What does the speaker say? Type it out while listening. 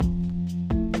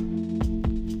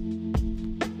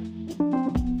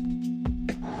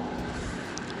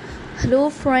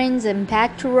Hello, friends, I'm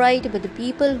back to write about the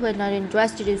people who are not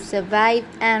interested to survive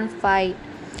and fight.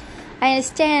 I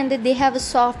understand that they have a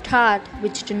soft heart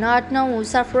which do not know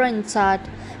suffering's art,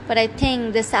 but I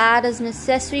think this art is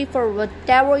necessary for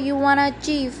whatever you want to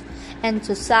achieve, and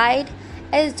suicide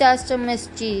is just a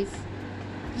mischief.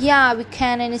 Yeah, we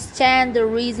can understand the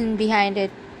reason behind it,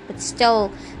 but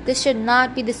still, this should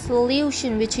not be the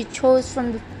solution which he chose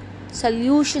from the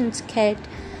solutions kit.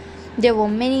 There were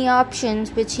many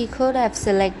options which he could have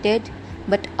selected,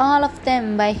 but all of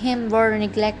them by him were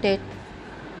neglected.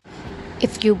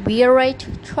 If you bear it,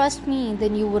 trust me,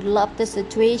 then you would love the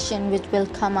situation which will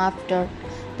come after.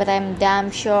 But I'm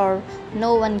damn sure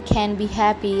no one can be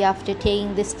happy after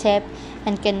taking this step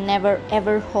and can never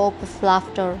ever hope of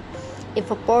laughter.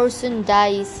 If a person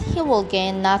dies, he will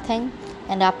gain nothing,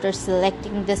 and after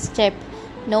selecting this step,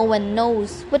 no one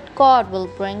knows what God will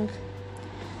bring.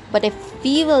 But if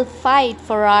we will fight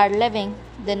for our living,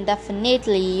 then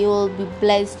definitely you will be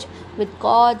blessed with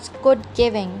God's good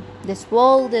giving. This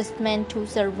world is meant to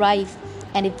survive,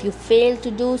 and if you fail to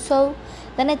do so,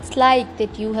 then it's like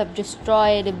that you have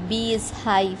destroyed a bee's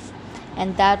hive,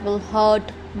 and that will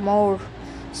hurt more.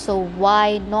 So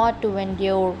why not to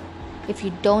endure? If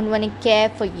you don't want to care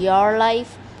for your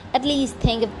life, at least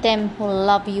think of them who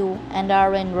love you and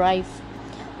are in life.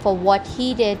 For what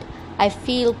he did, I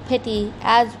feel pity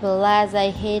as well as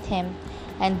I hate him.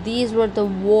 And these were the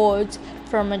words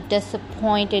from a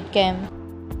disappointed Kim.